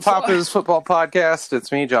Papa's Football Podcast.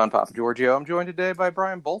 It's me, John Papa Giorgio. I'm joined today by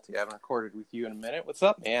Brian Bolte. I haven't recorded with you in a minute. What's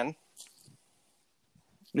up, man?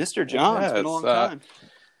 Mr. John, it's been a long time.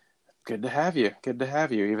 Good to have you. Good to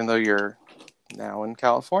have you, even though you're now in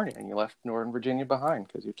California and you left Northern Virginia behind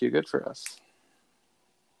because you're too good for us.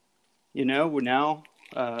 You know, we're now,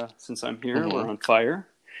 since I'm here, we're on fire.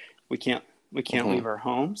 We can't leave our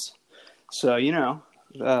homes. So, you know,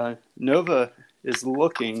 Nova is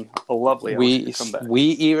looking a lovely we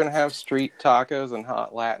even have street tacos and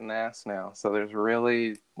hot Latin ass now, so there's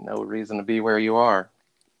really no reason to be where you are,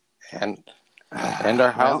 and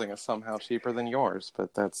our housing is somehow cheaper than yours,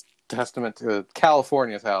 but that's testament to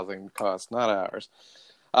California's housing cost, not ours.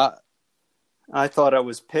 I thought I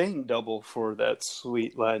was paying double for that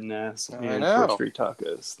sweet Latin ass and for street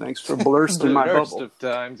tacos. Thanks for bursting my bubble. Of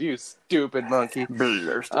times, you stupid monkey.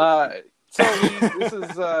 So this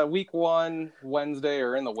is week one, Wednesday,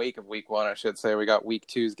 or in the wake of week one, I should say. We got week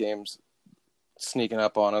two's games sneaking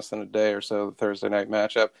up on us in a day or so, the Thursday night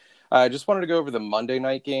matchup. I just wanted to go over the Monday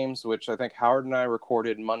night games, which I think Howard and I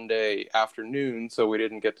recorded Monday afternoon, so we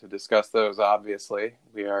didn't get to discuss those, obviously.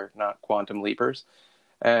 We are not quantum leapers.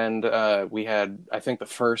 And we had, I think the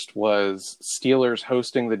first was Steelers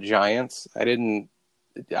hosting the Giants.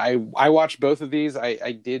 I watched both of these.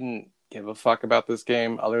 I didn't give a fuck about this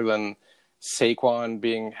game other than Saquon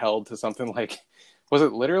being held to something like, was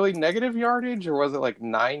it literally negative yardage or was it like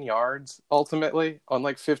 9 yards ultimately on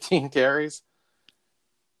like 15 carries?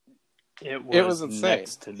 It was insane.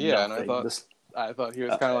 Yeah, and I thought he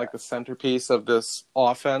was kind of like the centerpiece of this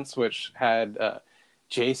offense, which had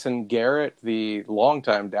Jason Garrett, the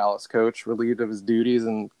longtime Dallas coach, relieved of his duties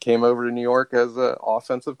and came over to New York as an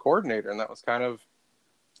offensive coordinator, and that was kind of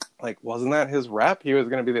like, wasn't that his rep? He was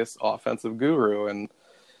going to be this offensive guru, and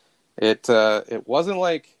it wasn't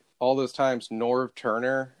like all those times Norv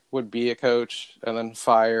Turner would be a coach and then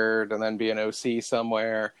fired and then be an OC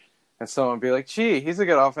somewhere, and someone would be like, gee, he's a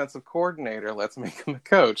good offensive coordinator, let's make him a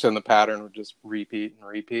coach, and the pattern would just repeat and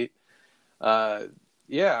repeat.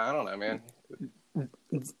 Yeah, I don't know, man.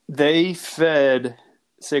 They fed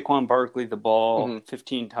Saquon Barkley the ball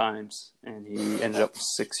 15 times, and he ended up with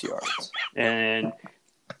 6 yards. And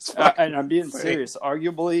I'm being serious.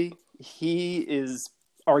 Arguably, he is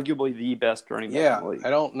the best running back in the league. I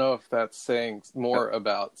don't know if that's saying more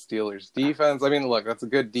about Steelers' defense. I mean, look, that's a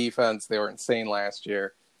good defense. They were insane last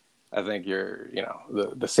year. I think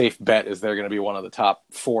the safe bet is they're going to be one of the top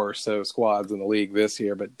 4 or so squads in the league this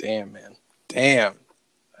year. But damn, man. Damn.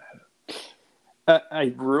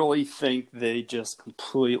 I really think they just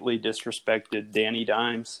completely disrespected Danny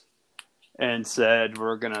Dimes and said,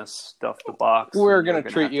 we're going to stuff the box. We're going to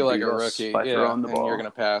treat you like a rookie. And you're going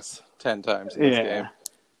to pass 10 times in this game.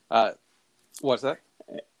 What's that?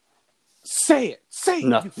 Say it. Say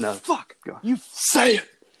it. No. Fuck. You say it.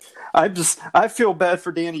 I feel bad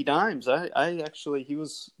for Danny Dimes.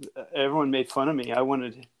 Everyone made fun of me. I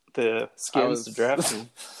wanted the Skins to draft him.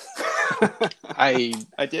 I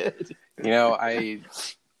did.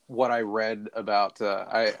 What I read about,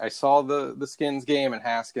 I saw the Skins game, and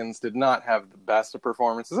Haskins did not have the best of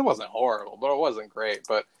performances. It wasn't horrible, but it wasn't great.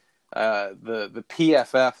 But the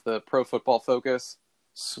PFF, the Pro Football Focus,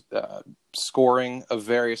 scoring of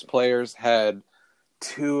various players had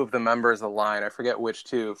 2 of the members of the line. I forget which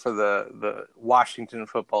 2 for the Washington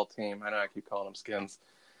football team. I know I keep calling them Skins.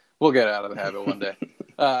 We'll get out of the habit one day.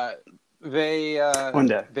 They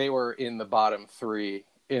were in the bottom 3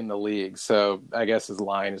 in the league, so I guess his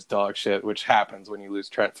line is dog shit, which happens when you lose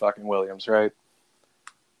Trent fucking Williams, right?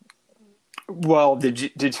 Well, did you?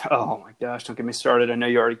 Oh my gosh, don't get me started. I know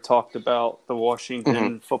you already talked about the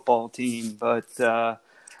Washington football team, but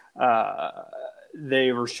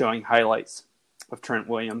they were showing highlights of Trent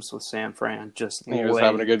Williams with San Fran. He was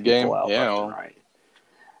having a good game. Right.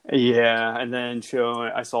 Yeah, and then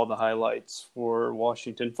I saw the highlights for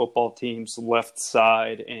Washington football team's left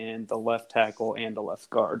side and the left tackle and the left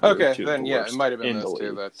guard. Okay, then it might have been those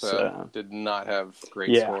 2 that did not have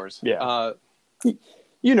great scores. Yeah.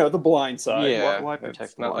 The blind side. Yeah, why protect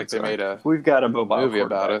it's not like they made We've got a mobile movie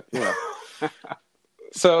about it. Yeah.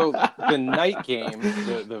 So the night game,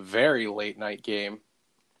 the very late night game,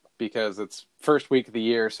 because it's first week of the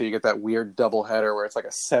year, so you get that weird doubleheader where it's like a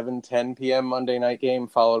 7:10 p.m. Monday night game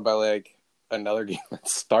followed by like another game that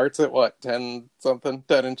starts at 10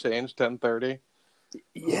 and change, 10:30.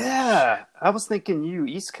 Yeah, I was thinking you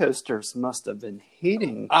East Coasters must have been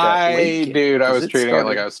hating that I was treating it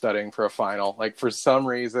like I was studying for a final. Like, for some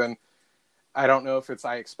reason, I don't know if it's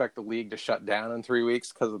I expect the league to shut down in 3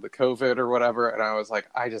 weeks because of the COVID or whatever, and I was like,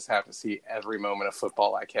 I just have to see every moment of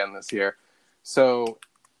football I can this year. So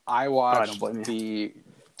I watched the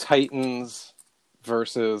Titans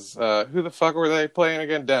versus who the fuck were they playing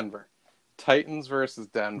again? Denver. Titans versus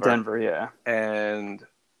Denver. Denver, yeah. And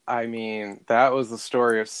I mean, that was the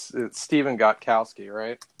story of Steven Gostkowski,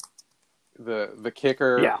 right? The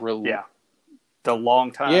kicker. Yeah. The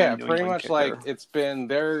long time. Yeah, New pretty England much kicker. like it's been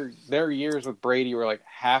their years with Brady were like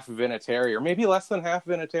half Vinatieri, or maybe less than half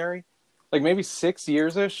Vinatieri. Like maybe 6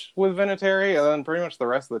 years-ish with Vinatieri, and then pretty much the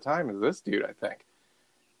rest of the time is this dude, I think.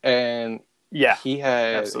 And yeah, he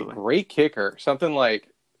had absolutely. a great kicker, something like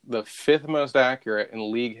the 5th most accurate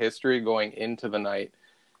in league history going into the night.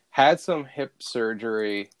 Had some hip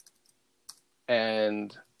surgery,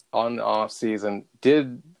 and on the off season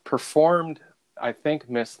performed, I think,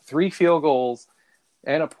 missed 3 field goals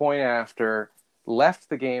and a point after. Left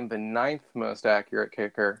the game the 9th most accurate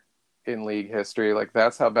kicker in league history. Like,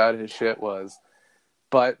 that's how bad his shit was.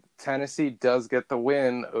 But Tennessee does get the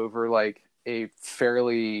win over like a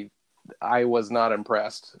fairly, I was not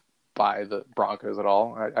impressed by the Broncos at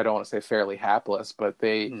all. I don't want to say fairly hapless, but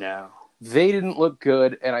they didn't look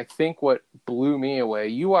good. And I think what blew me away,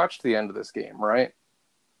 you watched the end of this game, right?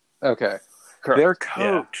 Okay. Correct. Their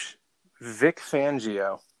coach, Vic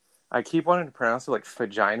Fangio, I keep wanting to pronounce it like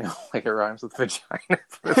vagina, like it rhymes with vagina,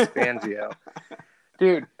 but it's Fangio.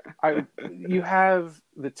 Dude, you have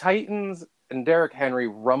the Titans and Derrick Henry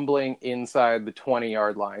rumbling inside the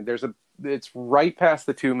 20-yard line. It's right past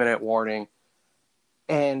the 2-minute warning,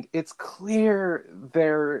 and it's clear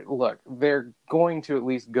they're going to at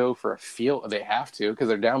least go for a field. They have to because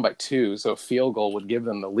they're down by 2, so a field goal would give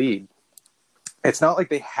them the lead. It's not like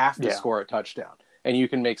they have to score a touchdown, and you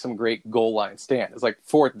can make some great goal line stand. It's like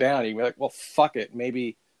 4th down, you can be like, well, fuck it,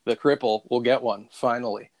 maybe the cripple will get one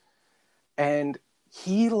finally, and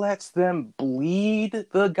he lets them bleed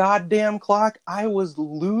the goddamn clock. I was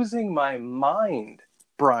losing my mind,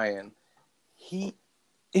 Brian.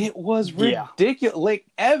 It was ridiculous. Like,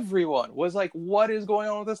 everyone was like, what is going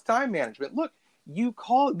on with this time management? Look,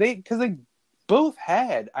 because they both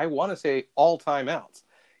had, I want to say, all timeouts.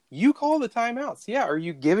 You call the timeouts. Yeah, are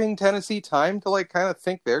you giving Tennessee time to like kind of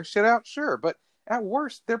think their shit out? Sure, but at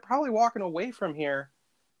worst, they're probably walking away from here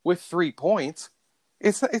with 3 points.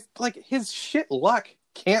 It's like his shit luck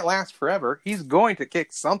can't last forever. He's going to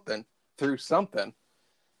kick something through something.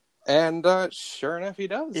 And sure enough, he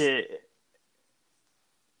does. Yeah,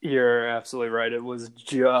 you're absolutely right. It was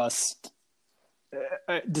just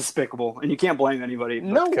despicable. And you can't blame anybody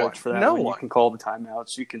but the coach for that. You can call the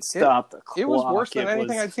timeouts. You can stop the clock. It was worse than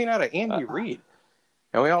anything I'd seen out of Andy Reid.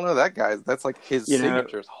 And we all know that guy. That's like his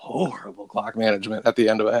signature is horrible clock management at the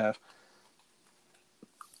end of a half.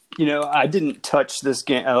 I didn't touch this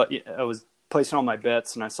game. I was placing all my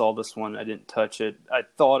bets, and I saw this one. I didn't touch it. I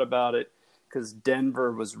thought about it because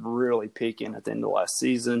Denver was really peaking at the end of last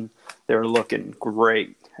season. They were looking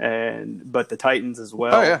great, but the Titans as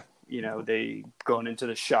well. Oh, yeah. They going into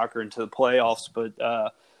the shocker into the playoffs.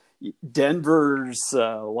 But Denver's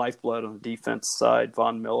lifeblood on the defense side,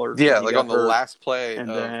 Von Miller. Yeah, like on the last play of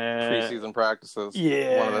preseason practices.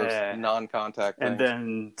 Yeah. One of those non-contact things. And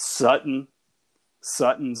then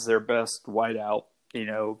Sutton's their best wideout.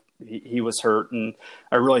 He was hurt, and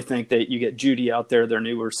I really think that you get Judy out there, their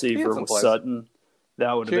new receiver with Sutton.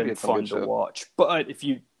 That would have been fun to watch. But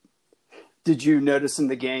did you notice in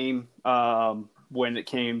the game when it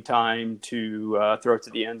came time to throw it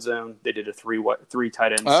to the end zone, they did a three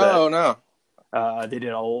tight end set? Oh, no. They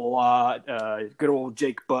did a lot. Good old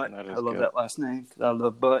Jake Butt. I love that last name. I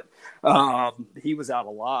love Butt. He was out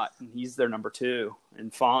a lot, and he's their number 2.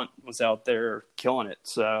 And Font was out there killing it.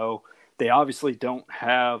 So they obviously don't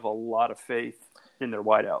have a lot of faith in their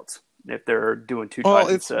wideouts if they're doing 2 tight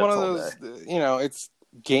end sets. Well, it's one of those, it's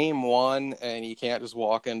game 1, and you can't just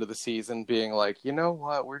walk into the season being like, you know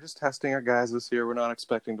what, we're just testing our guys this year. We're not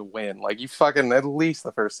expecting to win. Like, you fucking, at least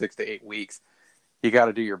the first 6 to 8 weeks, you got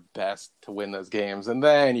to do your best to win those games, and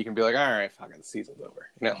then you can be like, all right, fucking the season's over.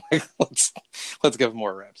 Let's give them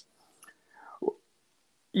more reps.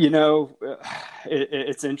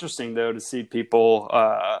 It's interesting though to see people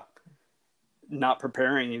not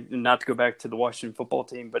preparing. Not to go back to the Washington football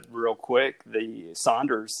team, but real quick, the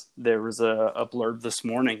Saunders. There was a blurb this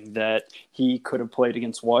morning that he could have played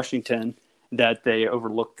against Washington, that they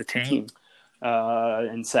overlooked the team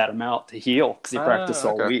and sat him out to heal because he practiced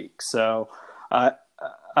all week. So.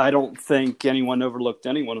 I don't think anyone overlooked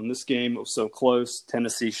anyone in this game. It was so close.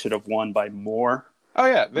 Tennessee should have won by more. Oh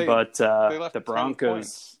yeah, they left the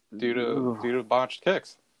Broncos due to botched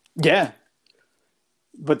kicks. Yeah,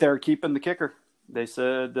 but they're keeping the kicker. They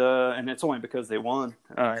said, and it's only because they won.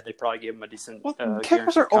 They probably gave him a decent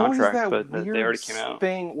kickers are always contract, that but weird they already came out.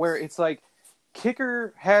 Thing where it's like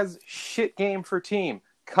kicker has shit game for team,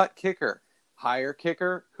 cut kicker. hire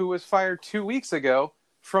kicker who was fired 2 weeks ago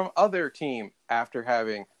from other team after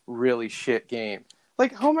having really shit game.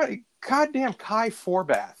 Like, how many? Goddamn Kai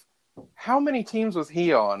Forbath. How many teams was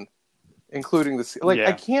he on, including the? Like,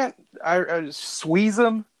 I can't. I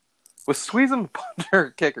Sweezum. Was Sweezum punter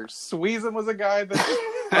kicker? Sweezum was a guy that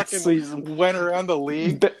fucking went around the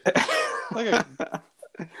league.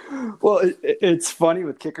 Well, it's funny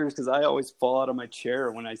with kickers because I always fall out of my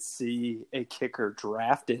chair when I see a kicker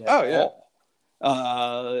drafted at all.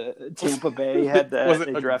 Tampa Bay had that.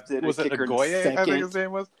 They drafted a kicker Agoye, second. I think his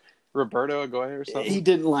name was Roberto Agoye or something. He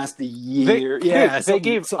didn't last a year. They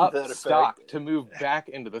gave up stock to move back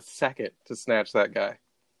into the second to snatch that guy.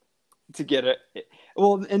 To get it.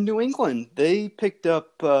 Well, in New England, they picked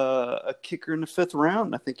up a kicker in the 5th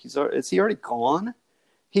round. I think is he already gone?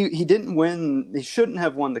 He didn't win. He shouldn't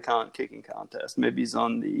have won the kicking contest. Maybe he's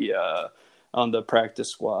on the practice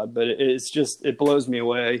squad. But it blows me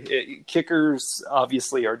away. Kickers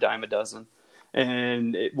obviously are dime a dozen,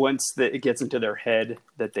 and once it gets into their head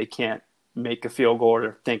that they can't make a field goal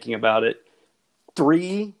or thinking about it,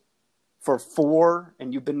 3 for 4,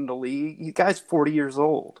 and you've been in the league. You guys 40 years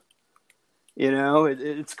old. You know,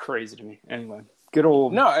 it's crazy to me. Anyway, good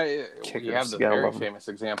old kickers. You have the very famous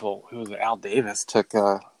example. Who was it? Al Davis took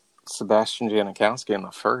Sebastian Janikowski in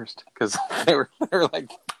the first because they were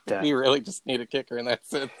like, we really just need a kicker, and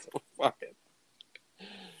that's it. So fuck it.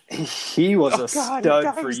 He was a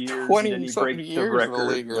stud for years. 20 and then he break the record. In the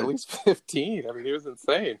league, or at least 15. I mean, he was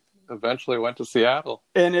insane. Eventually went to Seattle,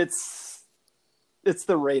 and it's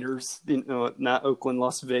the Raiders, not Oakland,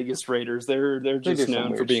 Las Vegas Raiders. They're just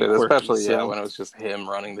known for being quirky, especially when it was just him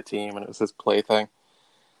running the team and it was his plaything.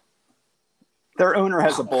 Their owner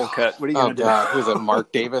has a bowl cut. What are you going to do? Who's it?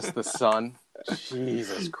 Mark Davis, the son.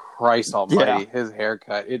 Jesus Christ Almighty, his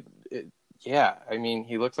haircut. I mean,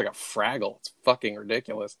 he looks like a Fraggle. It's fucking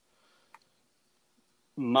ridiculous.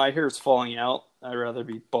 My hair's falling out. I'd rather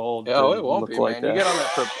be bald. Oh, it won't be, man. You get on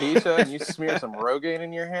that Propecia and you smear some Rogaine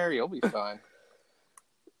in your hair, you'll be fine.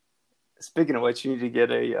 Speaking of which, you need to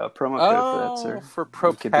get a promo code for that, sir. For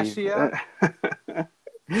Propecia?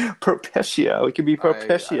 Propecia. We could be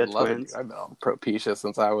Propecia twins. I've been on Propecia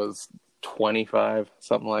since I was 25,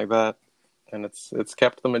 something like that. And it's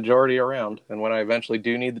kept the majority around. And when I eventually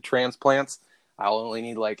do need the transplants, I'll only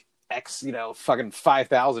need like fucking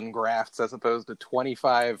 5,000 grafts as opposed to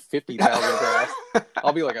 50,000 grafts.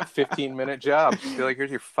 I'll be like a 15-minute job. Just be like,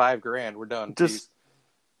 here's your $5,000. We're done. Just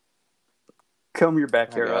comb your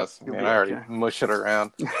back hair up. Man, I already mush it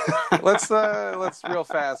around. Let's real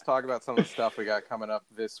fast talk about some of the stuff we got coming up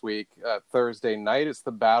this week. Thursday night, it's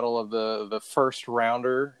the battle of the first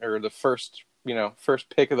rounder, or the first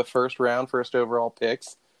pick of the first round, first overall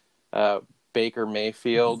picks. Baker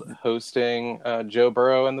Mayfield hosting Joe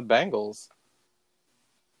Burrow and the Bengals.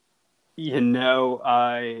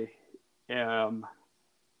 I am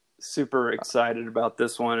super excited about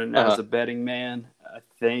this one, and as a betting man, I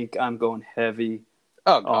think I'm going heavy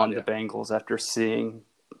on the Bengals after seeing.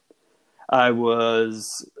 I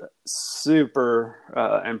was super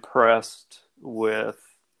impressed with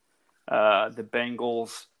the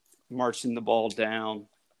Bengals marching the ball down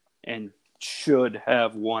and should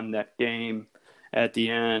have won that game at the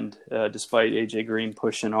end, despite AJ Green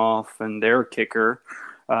pushing off and their kicker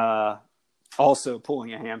also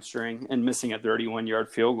pulling a hamstring and missing a 31-yard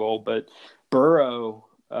field goal. But Burrow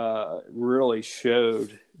really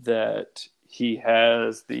showed that he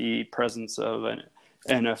has the presence of an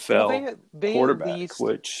NFL quarterback,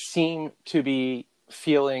 which seem to be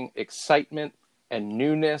feeling excitement and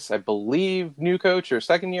newness. I believe new coach or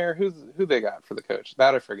second year. Who they got for the coach?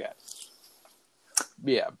 That I forget.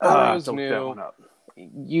 Yeah, Burrow's new.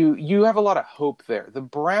 You have a lot of hope there. The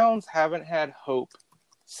Browns haven't had hope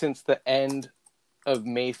since the end of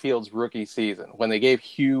Mayfield's rookie season, when they gave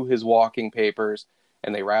Hugh his walking papers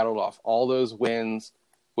and they rattled off all those wins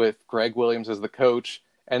with Greg Williams as the coach.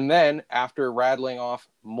 And then after rattling off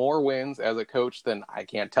more wins as a coach than I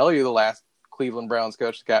can't tell you the last Cleveland Browns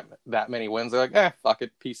coach got that many wins, they're like, fuck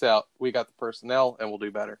it, peace out. We got the personnel and we'll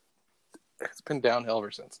do better. It's been downhill ever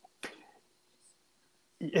since.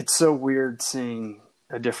 It's so weird seeing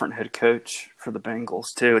a different head coach for the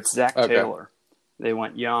Bengals too. It's Zach Taylor. They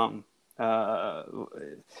went young.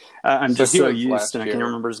 I'm just so used, and I can't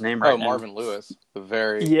remember his name right now. Marvin Lewis.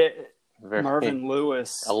 Very Marvin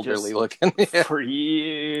Lewis. Elderly looking. For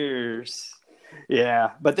years.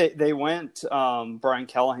 Yeah, but they went Brian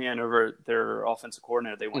Callahan over their offensive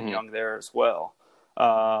coordinator. They went young there as well,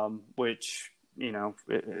 which,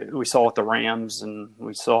 we saw with the Rams and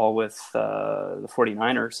we saw with the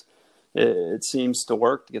 49ers. It seems to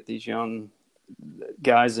work to get these young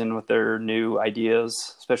guys in with their new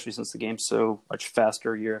ideas, especially since the game's so much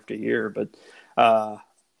faster year after year. But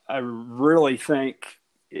I really think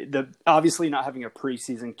obviously not having a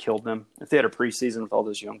preseason killed them. If they had a preseason with all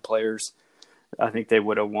those young players, I think they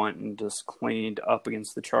would have won and just cleaned up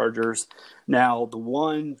against the Chargers. Now, the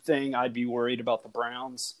one thing I'd be worried about the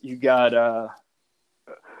Browns, you got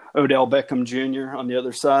Odell Beckham Jr. on the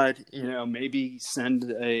other side. Maybe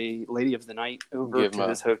send a lady of the night over to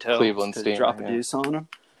his hotel Cleveland to steamer, drop a deuce on him.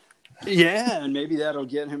 Yeah, and maybe that'll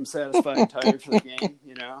get him satisfied and tired for the game,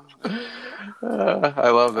 I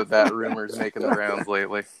love that rumor's making the rounds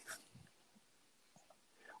lately.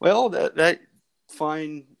 Well, that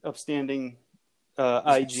fine, upstanding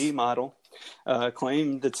IG model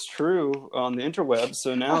claimed it's true on the interwebs,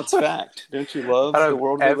 so now it's fact. Don't you love the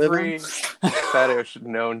world we live in? Every fetish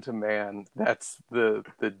known to man, that's the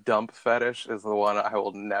dump fetish is the one I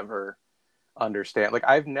will never understand. Like,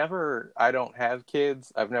 I don't have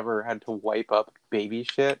kids. I've never had to wipe up baby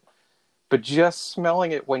shit. But just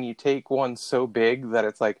smelling it when you take one so big that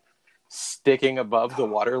it's like sticking above the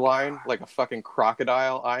waterline like a fucking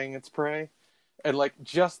crocodile eyeing its prey. And like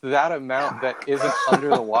just that amount that isn't under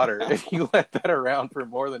the water, if you let that around for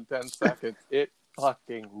more than 10 seconds, it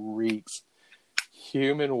fucking reeks.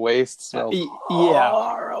 Human waste smells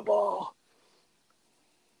horrible.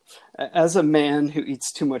 As a man who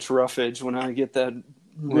eats too much roughage, when I get that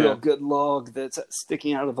real good log that's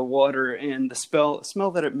sticking out of the water and the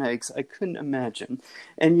smell that it makes, I couldn't imagine.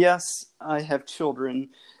 And yes, I have children.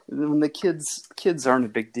 When the kids aren't a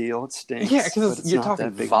big deal, it stinks. Yeah, because you're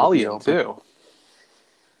talking volume too.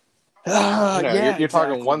 You're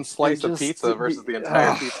talking one slice of pizza versus the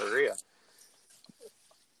entire pizzeria.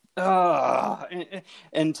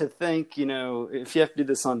 And to think, if you have to do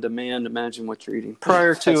this on demand, imagine what you're eating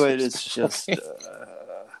prior to it. It's just,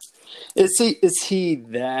 is he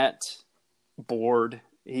that bored?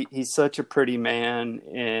 He's such a pretty man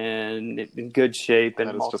and in good shape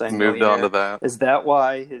and multi-millionaire. Moved on to that. Is that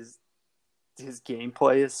why his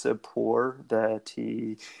gameplay is so poor that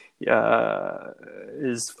he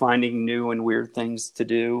is finding new and weird things to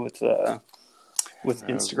do with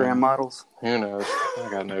Instagram models? Who knows? I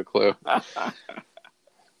got no clue.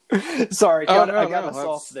 Sorry, I got us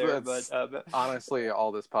off there. But honestly,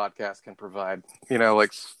 all this podcast can provide.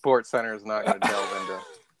 Like Sports Center is not going to delve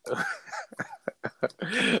into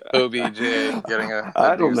OBJ getting a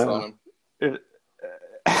deuce on him.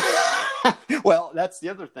 Well, that's the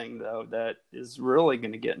other thing, though, that is really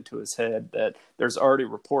going to get into his head, that there's already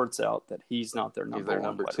reports out that he's not their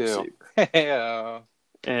number two. Yeah.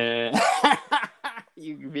 And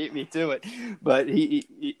you beat me to it. But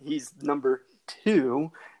he's number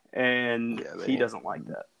two, and he doesn't like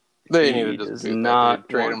that. They need to just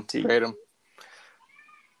trade him.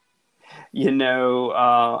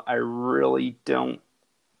 I really don't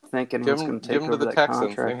think anyone's going to take over that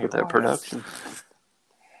contract with that production.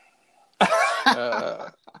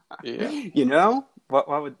 Yeah.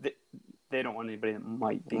 Why would they don't want anybody that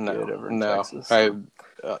might be good over in Texas.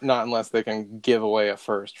 Not unless they can give away a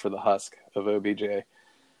first for the husk of OBJ.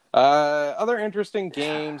 Other interesting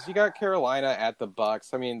games. You got Carolina at the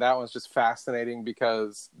Bucks. I mean, that one's just fascinating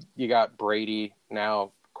because you got Brady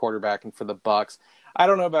now quarterbacking for the Bucks. I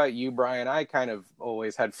don't know about you, Brian. I kind of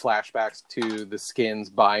always had flashbacks to the Skins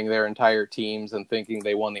buying their entire teams and thinking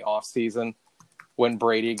they won the offseason when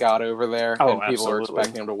Brady got over there and people were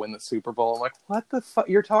expecting him to win the Super Bowl. I'm like, what the fuck?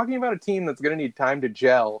 You're talking about a team that's going to need time to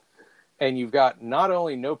gel, and you've got not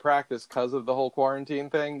only no practice because of the whole quarantine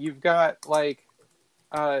thing, you've got,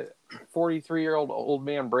 43-year-old old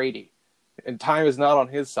man Brady, and time is not on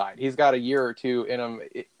his side. He's got a year or two in him,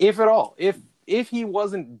 if at all. If he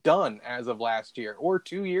wasn't done as of last year or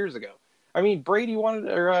 2 years ago. I mean,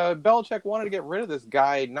 Belichick wanted to get rid of this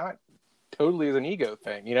guy, not totally as an ego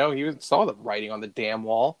thing. He saw the writing on the damn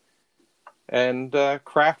wall, and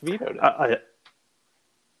Kraft vetoed it.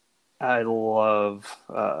 I love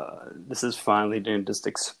this is finally going to just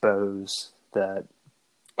expose that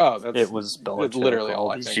it was Belichick literally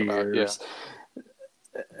all I these think years.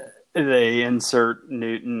 About, They insert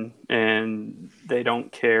Newton, and they don't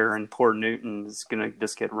care, and poor Newton is going to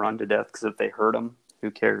just get run to death because if they hurt him, who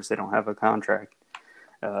cares? They don't have a contract.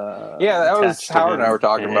 That was Howard and I were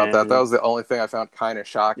talking about that. That was the only thing I found kind of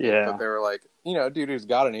shocking. Yeah. That they were like, dude who's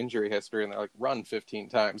got an injury history, and they're like, run 15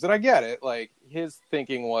 times. And I get it. Like, his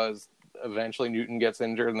thinking was eventually Newton gets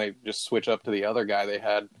injured, and they just switch up to the other guy they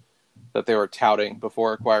had that they were touting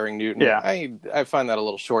before acquiring Newton. Yeah. I find that a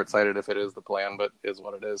little short-sighted if it is the plan, but is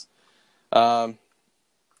what it is.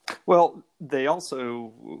 Well,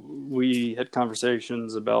 we had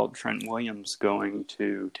conversations about Trent Williams going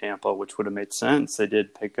to Tampa, which would have made sense. They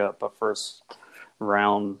did pick up a first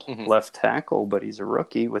round left tackle, but he's a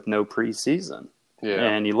rookie with no preseason. Yeah.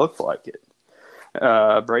 And he looked like it.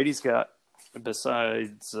 Brady's got,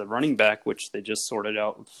 besides running back, which they just sorted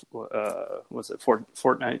out, was it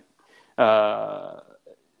Fortnite?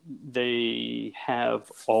 They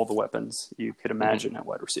have all the weapons you could imagine at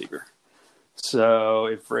wide receiver. So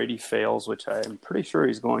if Brady fails, which I'm pretty sure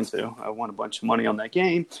he's going to, I won a bunch of money on that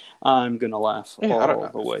game, I'm going to laugh all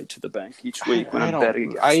the way to the bank each week when I'm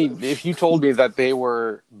betting against them. If you told me that they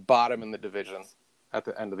were bottom in the division at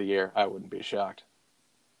the end of the year, I wouldn't be shocked.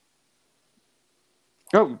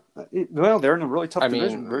 Oh, well, they're in a really tough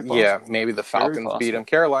division. Yeah, maybe the Falcons beat them.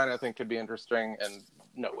 Carolina, I think, could be interesting, and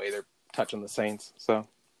no way they're touching the Saints. So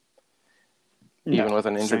even with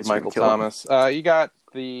an injured Michael Thomas. You got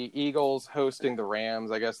the Eagles hosting the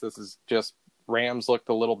Rams. I guess this is just Rams looked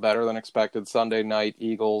a little better than expected Sunday night.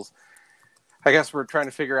 Eagles, I guess we're trying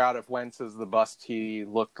to figure out if Wentz is the bust he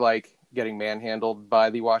looked like getting manhandled by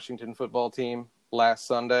the Washington football team last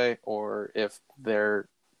Sunday, or if their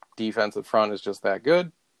defensive front is just that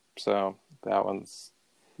good. So that one's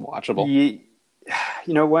watchable.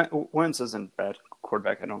 Wentz isn't bad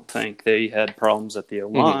quarterback, I don't think. They had problems at the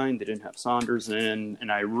O-line. They didn't have Saunders in,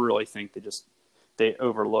 and I really think they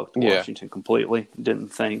overlooked Washington completely. Didn't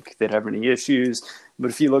think they'd have any issues.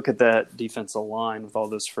 But if you look at that defensive line with all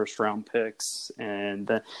those first-round picks and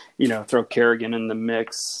then, throw Kerrigan in the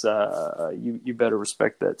mix, you better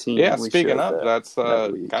respect that team. Yeah, speaking of, that's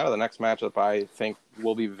kind of the next matchup I think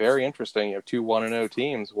will be very interesting. You have two 1-0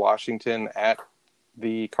 teams, Washington at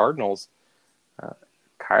the Cardinals.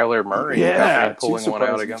 Kyler Murray pulling one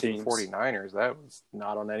out against the 49ers. That was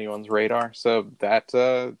not on anyone's radar. So that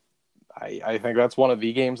I think that's one of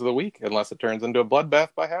the games of the week, unless it turns into a bloodbath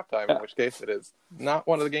by halftime, in which case it is not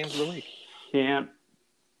one of the games of the week. Can't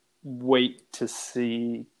wait to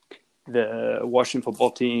see the Washington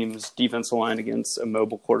football team's defensive line against a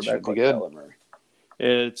mobile quarterback like Kyler Murray.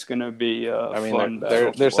 It's going to be fun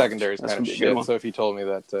battle. Their secondary is kind of shit. So if you told me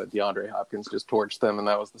that DeAndre Hopkins just torched them and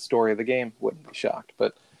that was the story of the game, wouldn't be shocked.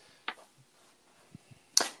 But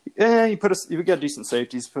yeah, you got decent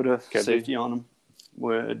safeties. Put a safety on them.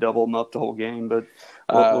 We'll double them up the whole game, but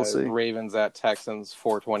we'll see. Ravens at Texans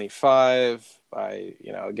 425.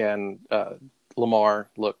 Again, Lamar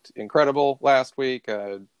looked incredible last week.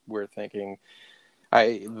 We're thinking,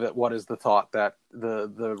 what is the thought that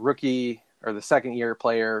the rookie or the second-year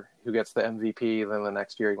player who gets the MVP, then the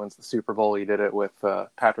next year he wins the Super Bowl. He did it with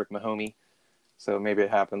Patrick Mahomes. So maybe it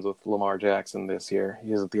happens with Lamar Jackson this year.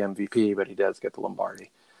 He isn't the MVP, but he does get the Lombardi.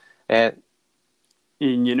 And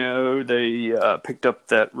they picked up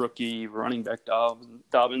that rookie running back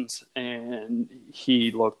Dobbins, and he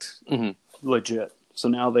looked legit. So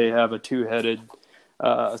now they have a two-headed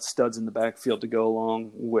studs in the backfield to go along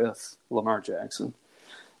with Lamar Jackson.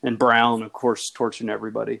 And Brown, of course, torching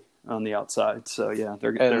everybody on the outside. So, yeah,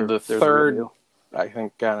 they're the third, I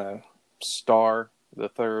think, kind of star, the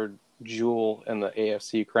third jewel in the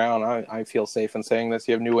AFC crown. I feel safe in saying this.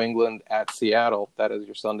 You have New England at Seattle. That is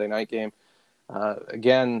your Sunday night game.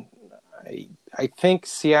 Again, I think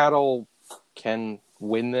Seattle can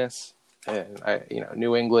win this. And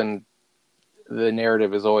New England, the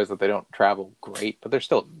narrative is always that they don't travel great, but they're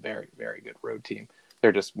still a very, very good road team.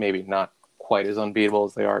 They're just maybe not quite as unbeatable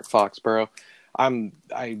as they are at Foxborough. I'm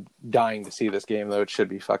dying to see this game, though. It should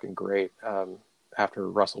be fucking great. After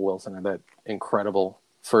Russell Wilson had that incredible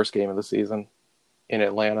first game of the season in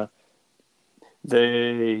Atlanta.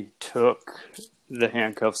 They took the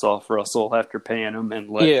handcuffs off Russell after paying him and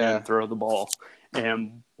let him throw the ball.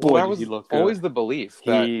 And boy, did he look good. Always the belief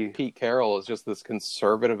that Pete Carroll is just this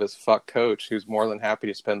conservative as fuck coach who's more than happy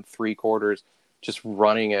to spend 3 quarters just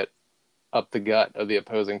running it up the gut of the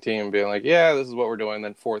opposing team, being like, yeah, this is what we're doing.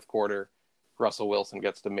 Then fourth quarter, Russell Wilson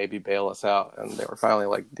gets to maybe bail us out. And they were finally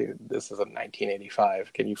like, dude, this is a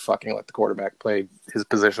 1985. Can you fucking let the quarterback play his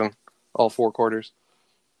position all 4 quarters?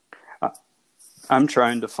 I'm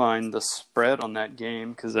trying to find the spread on that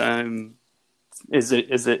game because is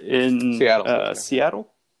it in Seattle?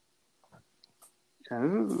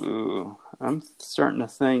 Oh, I'm starting to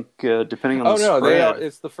think, depending on the spread.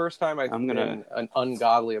 It's the first time in an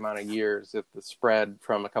ungodly amount of years, if the spread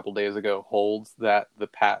from a couple days ago holds, that the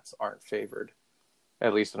Pats aren't favored,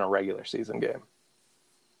 at least in a regular season game.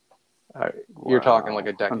 You're talking like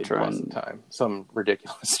a decade plus of time, some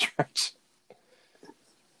ridiculous stretch.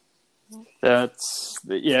 I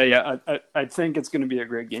think it's going to be a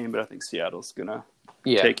great game, but I think Seattle's going to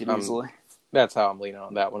take it easily. That's how I'm leaning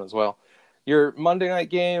on that one as well. Your Monday night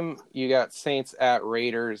game, you got Saints at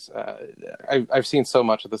Raiders. I've seen so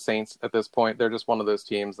much of the Saints at this point. They're just one of those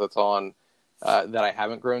teams that's on that I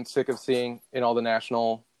haven't grown sick of seeing in all the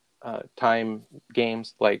national time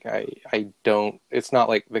games. Like I don't. It's not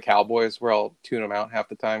like the Cowboys where I'll tune them out half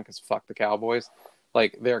the time because fuck the Cowboys.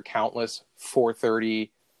 Like there are countless 4:30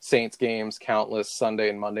 Saints games, countless Sunday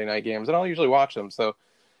and Monday night games, and I'll usually watch them. So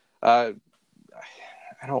I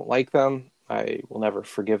don't like them. I will never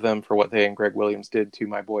forgive them for what they and Greg Williams did to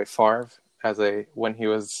my boy Favre when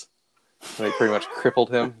they pretty much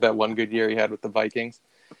crippled him that one good year he had with the Vikings.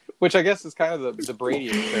 Which I guess is kind of the Brady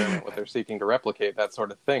experiment, what they're seeking to replicate, that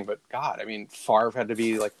sort of thing. But God, I mean, Favre had to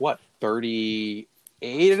be like, what,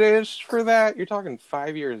 38-ish for that? You're talking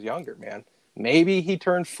 5 years younger, man. Maybe he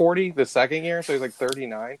turned 40 the second year, so he's like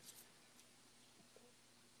 39.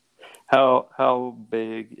 How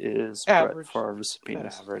big is Average. Brett Favre's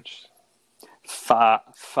penis? Average.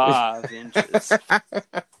 5 inches.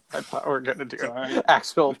 I thought we were going to do an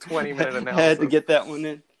actual 20-minute analysis. Had to get that one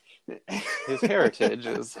in. His heritage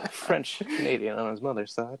is French-Canadian on his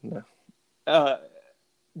mother's side. No.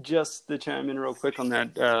 Just to chime in real quick on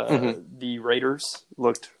that, the Raiders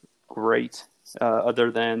looked great. Other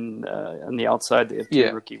than on the outside, they have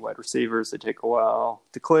two rookie wide receivers. They take a while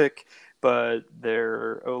to click, but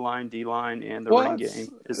their O-line, D-line, and the run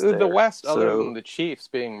game is there. The West, other than the Chiefs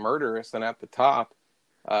being murderous and at the top,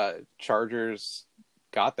 Chargers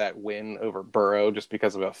got that win over Burrow just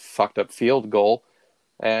because of a fucked-up field goal.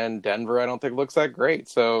 And Denver, I don't think, looks that great.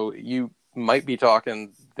 So you might be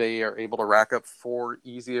talking they are able to rack up 4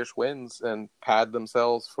 easy-ish wins and pad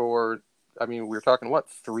themselves for, I mean, we're talking,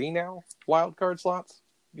 3 now? Wild card slots?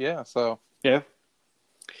 Yeah, so. Yeah.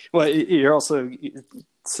 Well, you're also, it's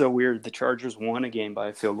so weird. The Chargers won a game by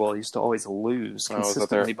a field goal. They used to always lose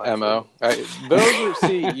consistently by MO? I know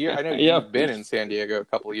you've been in San Diego a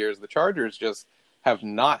couple of years. The Chargers just have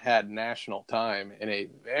not had national time in a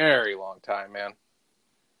very long time, man.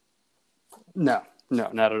 No,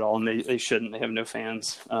 not at all. And they shouldn't. They have no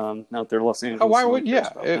fans out there in Los Angeles. Oh, why would,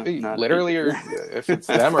 literally, if it's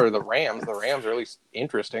them or the Rams are at least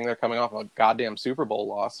interesting. They're coming off a goddamn Super Bowl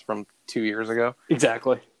loss from 2 years ago.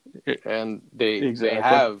 Exactly. And they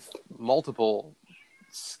have multiple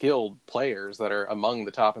skilled players that are among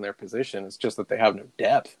the top in their position. It's just that they have no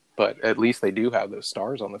depth, but at least they do have those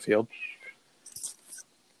stars on the field.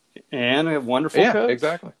 And a wonderful coach. Yeah,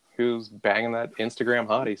 exactly. Who's banging that Instagram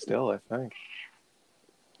hottie still, I think.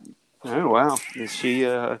 Oh, wow. Is she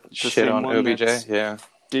shit on OBJ? Yeah.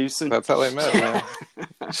 Decent. That's how they met, man.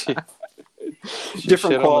 she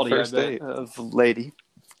different quality of lady.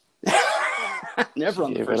 Never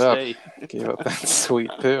on the first date. Gave up that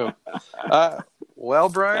sweet poo. Well,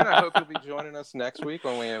 Brian, I hope you'll be joining us next week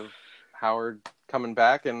when we have Howard coming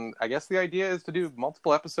back. And I guess the idea is to do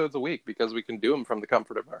multiple episodes a week because we can do them from the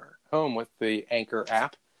comfort of our home with the Anchor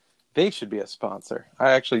app. They should be a sponsor.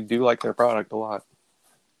 I actually do like their product a lot.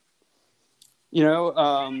 You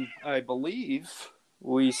know, I believe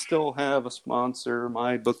we still have a sponsor,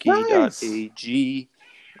 mybookie.ag.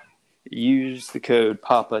 Use the code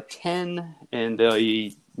PAPA10 and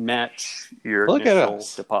they'll match your initial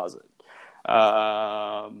deposit.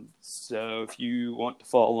 So if you want to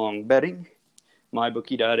follow along betting,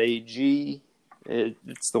 mybookie.ag,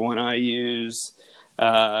 it's the one I use.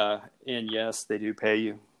 And yes, they do pay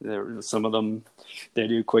you. Some of them, they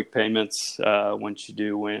do quick payments once you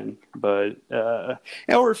do win. But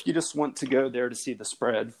or if you just want to go there to see the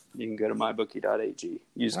spread, you can go to mybookie.ag.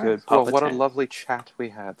 Use code PAPA10. Well, what a lovely chat we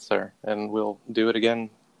had, sir. And we'll do it again in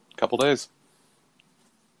a couple days.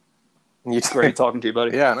 It's great talking to you,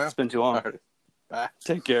 buddy. Yeah, I know. It's been too long. Right. Bye.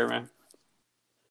 Take care, man.